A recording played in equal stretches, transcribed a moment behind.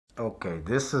Okay,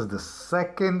 this is the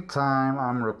second time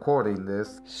I'm recording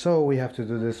this, so we have to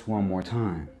do this one more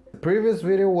time. The previous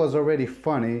video was already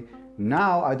funny.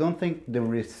 Now I don't think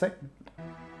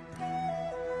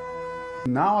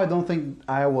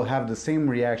I will have the same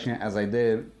reaction as I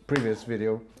did previous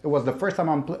video. It was the first time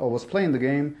I was playing the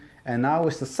game, and now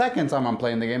it's the second time I'm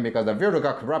playing the game because the video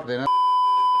got corrupted.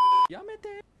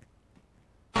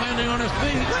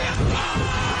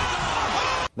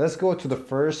 Let's go to the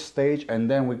first stage and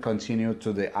then we continue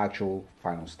to the actual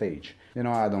final stage. You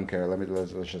know, I don't care.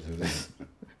 Let's just do this.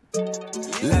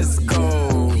 Let's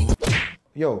go.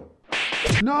 Yo.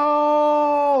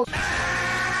 No!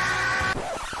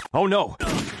 Oh no.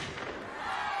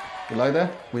 You like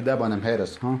that? We dab on them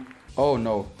haters, huh? Oh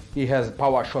no. He has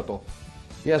power shuttle.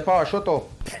 He has power shuttle.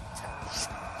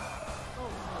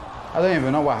 I don't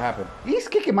even know what happened. He's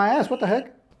kicking my ass. What the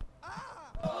heck?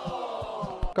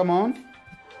 Come on.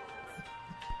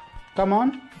 Come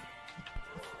on.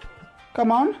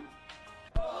 Come on.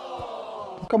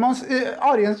 Come on.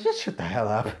 Audience, just shut the hell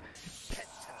up.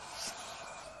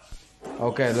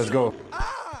 Okay, let's go.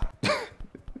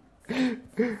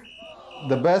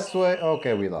 The best way.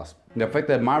 Okay, we lost. The fact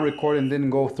that my recording didn't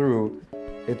go through,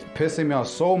 it's pissing me off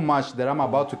so much that I'm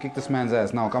about to kick this man's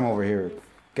ass. Now, come over here.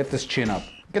 Get this chin up.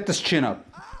 Get this chin up.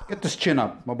 Get this chin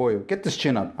up, my boy. Get this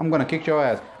chin up. I'm gonna kick your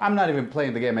ass. I'm not even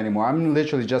playing the game anymore. I'm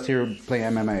literally just here playing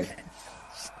MMA.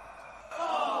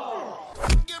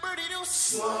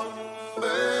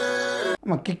 I'm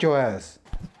gonna kick your ass.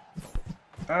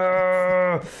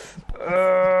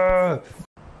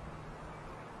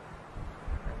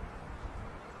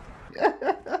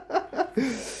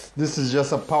 This is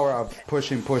just a power up,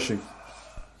 pushing.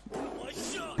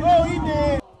 Oh, he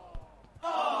did.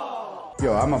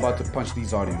 Yo, I'm about to punch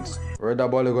these audience. Where the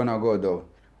ball gonna go though?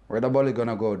 Where the ball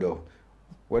gonna go though?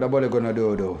 Where the ball gonna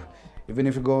do though? Even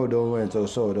if you go though and so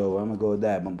though, I'm gonna go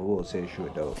that, but we'll say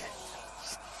shoot though.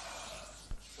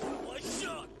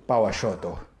 Power shot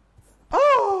though.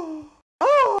 Oh!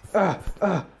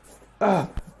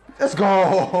 Let's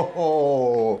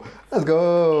go! Let's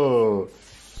go!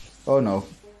 Oh no.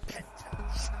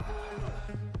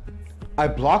 I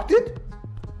blocked it?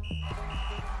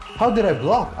 How did I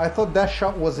block? I thought that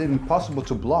shot was impossible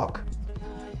to block.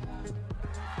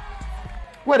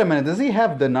 Wait a minute, does he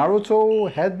have the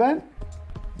Naruto headband?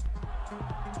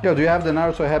 Yo, do you have the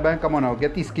Naruto headband? Come on now,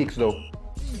 get these kicks though.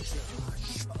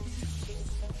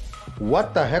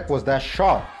 What the heck was that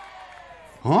shot?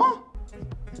 Huh?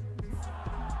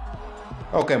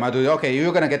 Okay, my dude, okay,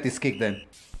 you're gonna get this kick then.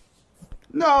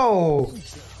 No!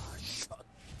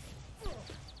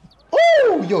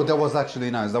 Oh, yo, that was actually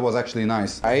nice. That was actually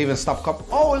nice. I even stopped cup.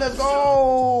 Oh, let's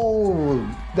go!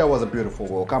 That was a beautiful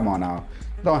goal. Come on now.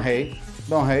 Don't hate.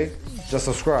 Don't hate. Just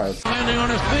subscribe. Landing on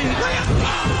his feet.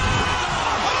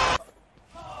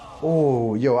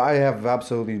 Oh, yo, I have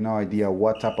absolutely no idea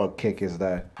what type of kick is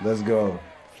that. Let's go.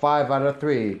 5 out of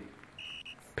 3.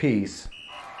 Peace.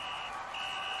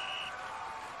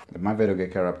 If my video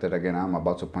get corrupted again, I'm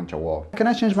about to punch a wall. Can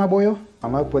I change my boyo?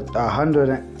 I'm up with 100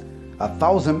 and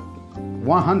 1,000.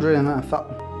 100 and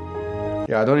 1,000.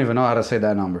 Yeah, I don't even know how to say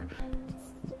that number.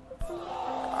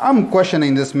 I'm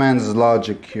questioning this man's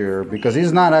logic here because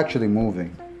he's not actually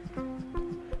moving.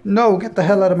 No, get the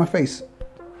hell out of my face.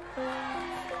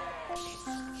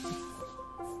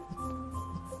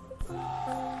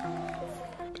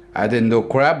 I didn't do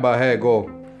crap, but hey,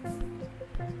 go.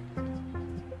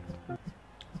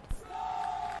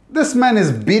 This man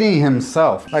is beating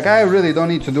himself. Like, I really don't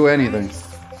need to do anything.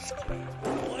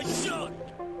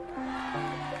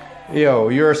 Yo,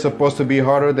 you're supposed to be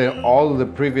harder than all of the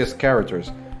previous characters.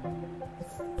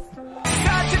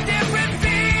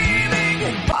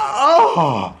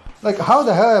 Oh! Like, how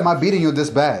the hell am I beating you this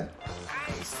bad?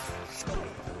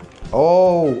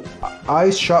 Oh,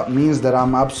 ice shot means that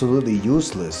I'm absolutely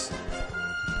useless.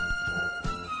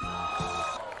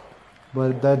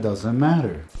 But that doesn't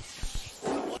matter.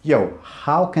 Yo,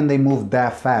 how can they move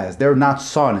that fast? They're not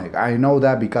Sonic. I know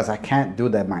that because I can't do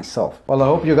that myself. Well, I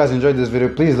hope you guys enjoyed this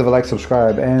video. Please leave a like,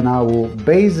 subscribe, and I will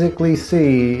basically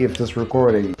see if this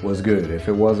recording was good. If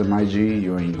it wasn't my G,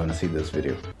 you ain't gonna see this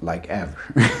video. Like, ever.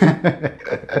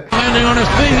 Landing on his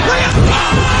feet.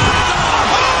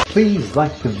 Please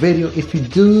like the video if you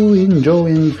do enjoy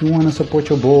and if you want to support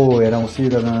your boy. And I will see you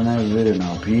guys in the next video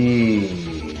now.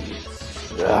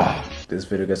 Peace. This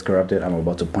video gets corrupted. I'm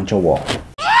about to punch a wall.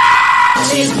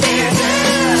 She's there,